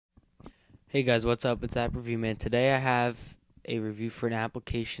Hey guys, what's up? It's AppReviewMan. Today I have a review for an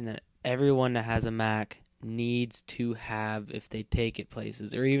application that everyone that has a Mac needs to have if they take it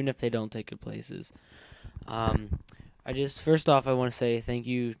places, or even if they don't take it places. First off, I want to say thank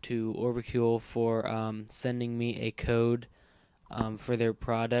you to Orbicule for sending me a code for their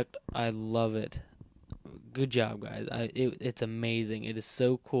product. I love it. Good job, guys. It's amazing. It is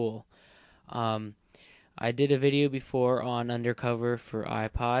so cool. Um, I did a video before on Undercover for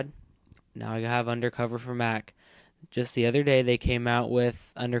iPod. Now I have Undercover for Mac. Just the other day, they came out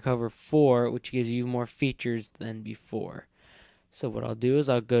with Undercover 4, which gives you more features than before. So what I'll do is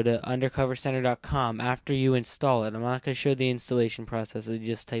I'll go to undercovercenter.com after you install it. I'm not going to show the installation process. You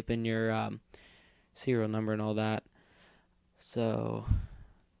just type in your serial number and all that. So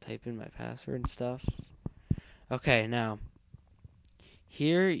type in my password and stuff. Okay, now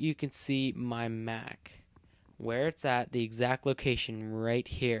here you can see my Mac. Where it's at, the exact location right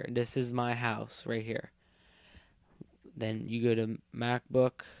here. This is my house right here. Then you go to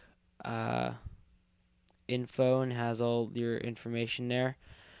MacBook info and has all your information there.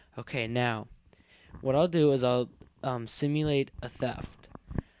 Okay, now what I'll do is I'll simulate a theft.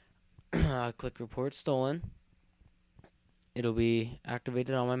 I'll click report stolen. It'll be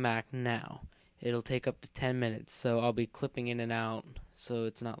activated on my Mac now. It'll take up to 10 minutes, so I'll be clipping in and out, so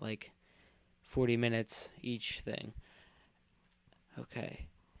it's not like 40 minutes each thing. Okay.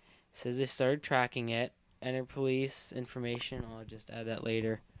 It says they started tracking it. Enter police information. I'll just add that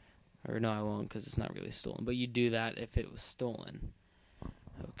later. Or no, I won't because it's not really stolen. But you do that if it was stolen.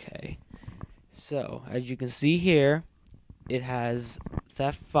 Okay. So, as you can see here, it has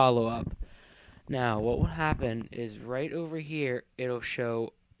theft follow-up. Now, what will happen is right over here, it'll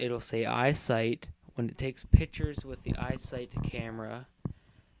say eyesight. When it takes pictures with the eyesight camera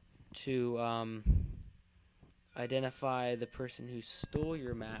to identify the person who stole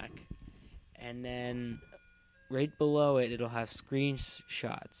your Mac, and then right below it, it'll have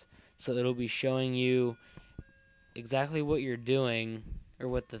screenshots. So it'll be showing you exactly what you're doing, or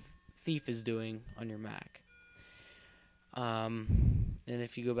what the thief is doing on your Mac. And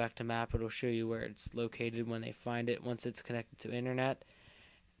if you go back to map, it'll show you where it's located when they find it, once it's connected to internet.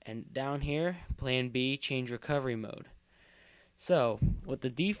 And down here, plan B, change recovery mode. So, what the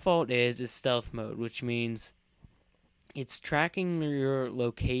default is stealth mode, which means it's tracking your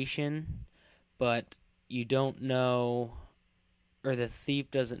location, but you don't know, or the thief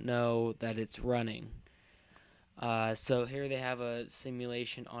doesn't know that it's running. So here they have a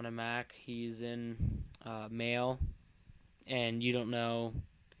simulation on a Mac. He's in mail, and you don't know,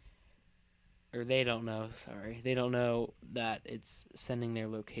 or they don't know, they don't know that it's sending their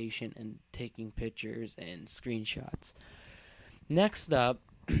location and taking pictures and screenshots. Next up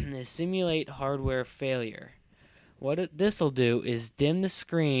is simulate hardware failure. What this will do is dim the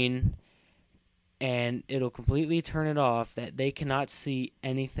screen, and it'll completely turn it off that they cannot see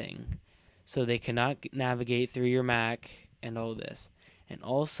anything. So they cannot navigate through your Mac and all this. And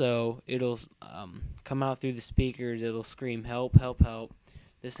also, it'll come out through the speakers. It'll scream, "Help, help, help.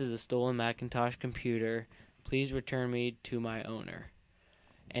 This is a stolen Macintosh computer. Please return me to my owner."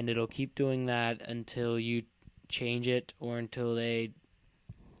 And it'll keep doing that until you change it, or until they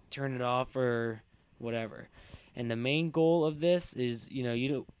turn it off, or whatever. And the main goal of this is, you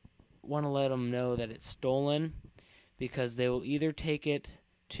don't want to let them know that it's stolen, because they will either take it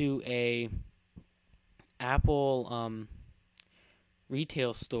to a Apple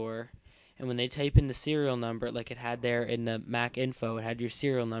retail store, and when they type in the serial number, like it had there in the Mac info, it had your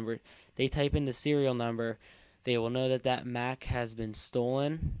serial number. They type in the serial number, they will know that that Mac has been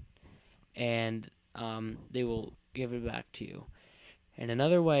stolen, and they will give it back to you. And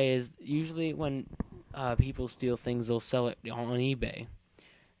another way is, usually when people steal things, they'll sell it on eBay.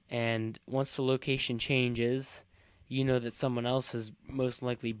 And once the location changes, you know that someone else has most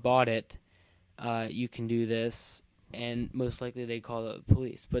likely bought it. You can do this, and most likely they call the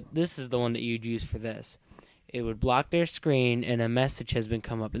police. But this is the one that you'd use for this. It would block their screen, and a message has been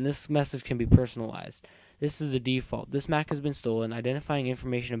come up, and this message can be personalized. This is the default. This Mac has been stolen. Identifying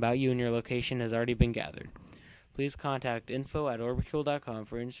information about you and your location has already been gathered. Please contact info@orbicule.com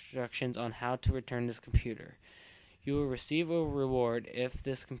for instructions on how to return this computer. You will receive a reward if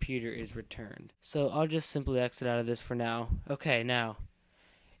this computer is returned. So I'll just simply exit out of this for now. Okay, now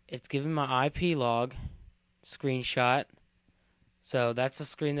it's giving my IP log screenshot. So that's the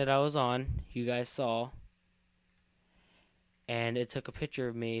screen that I was on, you guys saw. And it took a picture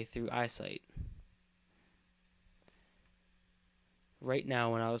of me through eyesight. Right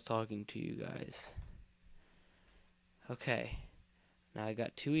now when I was talking to you guys. Okay. Now I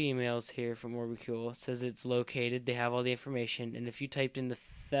got 2 emails here from Orbicule. It says it's located. They have all the information. And if you typed in the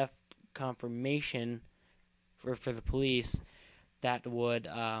theft confirmation for the police that would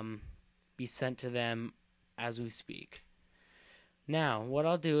be sent to them as we speak. Now, what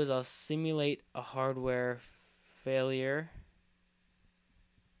I'll do is I'll simulate a hardware failure.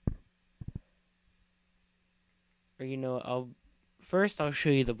 Or I'll show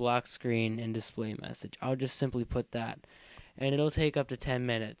you the block screen and display message. I'll just simply put that, and it'll take up to 10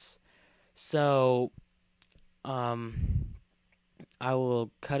 minutes. So, I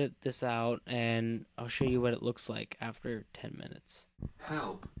will cut this out, and I'll show you what it looks like after 10 minutes.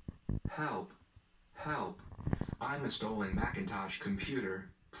 Help, help, help. I'm a stolen Macintosh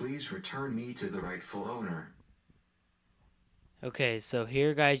computer. Please return me to the rightful owner. Okay, so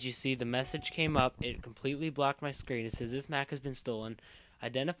here, guys, you see the message came up. It completely blocked my screen. It says, this Mac has been stolen.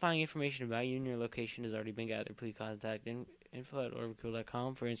 Identifying information about you and your location has already been gathered. Please contact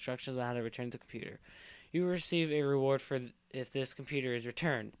info@orbicool.com for instructions on how to return the computer. You will receive a reward if this computer is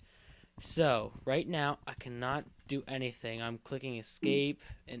returned. So, right now, I cannot do anything. I'm clicking escape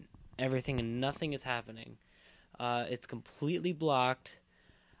and everything, and nothing is happening. It's completely blocked.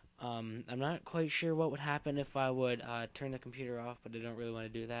 I'm not quite sure what would happen if I would turn the computer off, but I don't really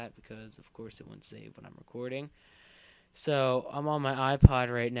want to do that because, of course, it won't save when I'm recording. So, I'm on my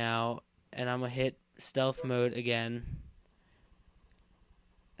iPod right now, and I'm going to hit stealth mode again.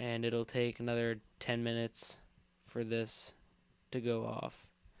 And it'll take another 10 minutes for this to go off.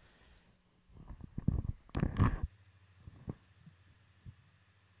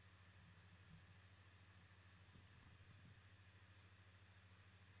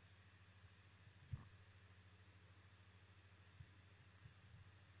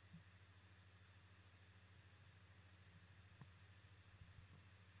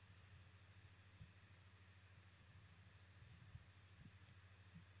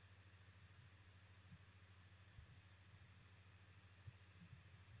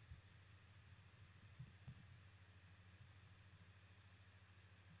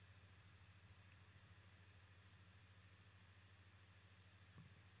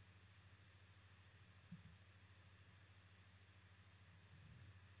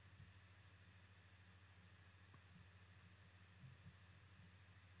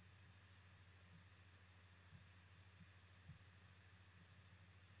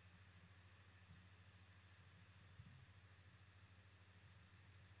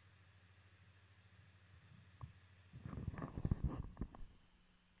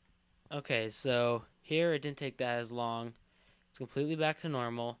 Okay, so here it didn't take that as long. It's completely back to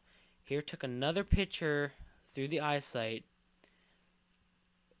normal. Here took another picture through the eyesight,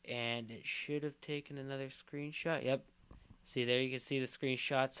 and it should have taken another screenshot. Yep. See, there you can see the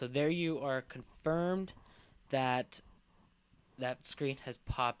screenshot. So there you are confirmed that that screen has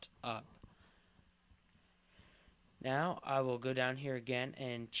popped up. Now I will go down here again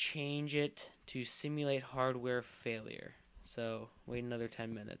and change it to simulate hardware failure. So wait another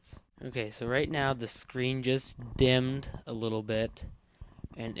 10 minutes. Okay, so right now the screen just dimmed a little bit,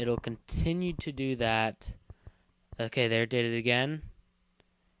 and it'll continue to do that. Okay, there it did it again.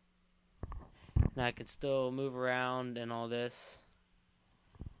 Now I can still move around and all this.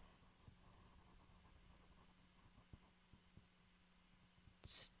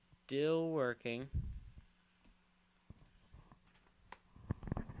 Still working.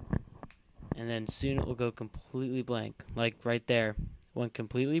 And then soon it will go completely blank. Like right there. Went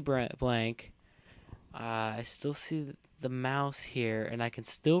completely blank. I still see the mouse here, and I can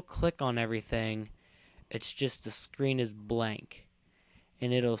still click on everything. It's just the screen is blank.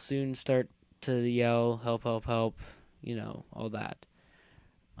 And it'll soon start to yell, help, help, help, all that.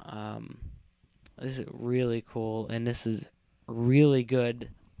 This is really cool, and this is really good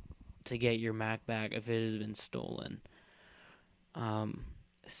to get your Mac back if it has been stolen.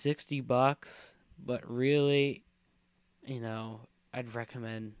 $60, but really, I'd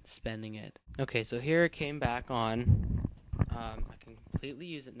recommend spending it. Okay, so here it came back on. I can completely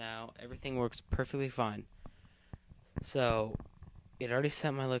use it now. Everything works perfectly fine. So, it already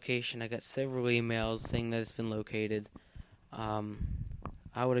sent my location. I got several emails saying that it's been located. I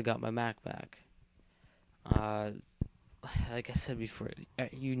would have got my Mac back. Like I said before,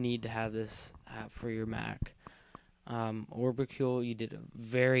 you need to have this app for your Mac. Orbicool, you did a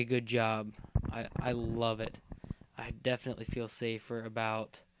very good job. I love it. I definitely feel safer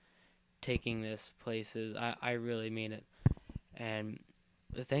about taking this places. I really mean it. And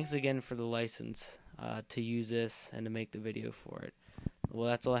thanks again for the license to use this and to make the video for it. Well,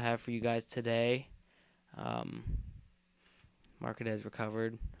 that's all I have for you guys today. Market has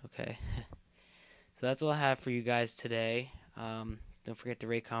recovered. Okay. So that's all I have for you guys today. Don't forget to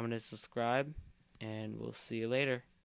rate, comment, and subscribe. And we'll see you later.